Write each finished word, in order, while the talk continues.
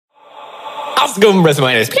Assalamualaikum,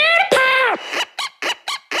 my name is Pewdiepe.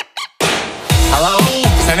 Hello,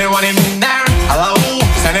 is anyone in there? Hello,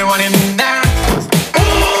 is anyone in there?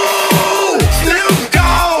 Ooh, Snoop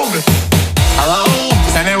Dogg! Hello,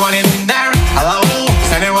 is anyone in there? Hello,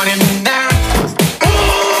 is anyone in there?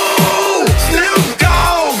 Ooh, Snoop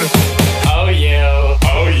Dogg! Oh yeah,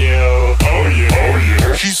 oh yeah, oh yeah, oh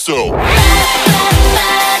yeah. She's so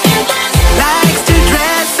likes to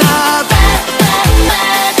dress up,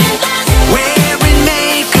 wearing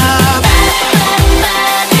makeup,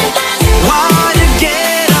 wanna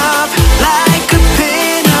get up like a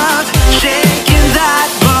pin-up, shaking that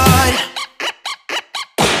butt.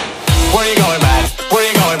 Where you going, man? Where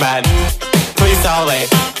you going, man? Please tell me.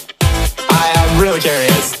 I am really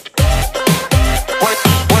curious.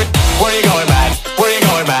 Where you going, man? Where you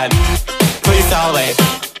going, man? Please tell me.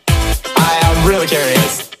 I am really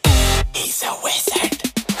curious. He's a wizard.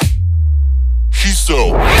 She's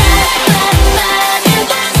so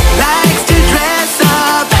likes to dress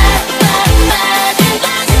up,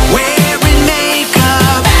 wearing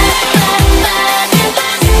makeup,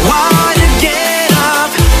 wanna get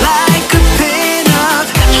up like a pin-up,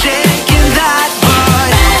 shaking that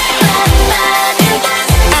butt.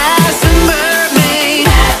 As a mermaid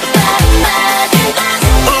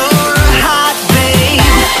or a hot babe,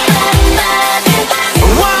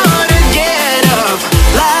 wanna get up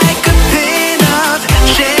like a pin-up,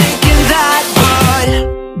 shaking that butt.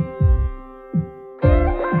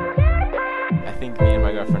 I think me and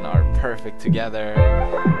my girlfriend are perfect together,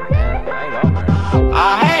 and I love her.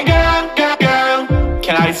 Hey girl,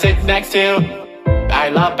 can I sit next to you? I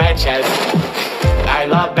love benches. I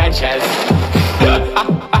love benches.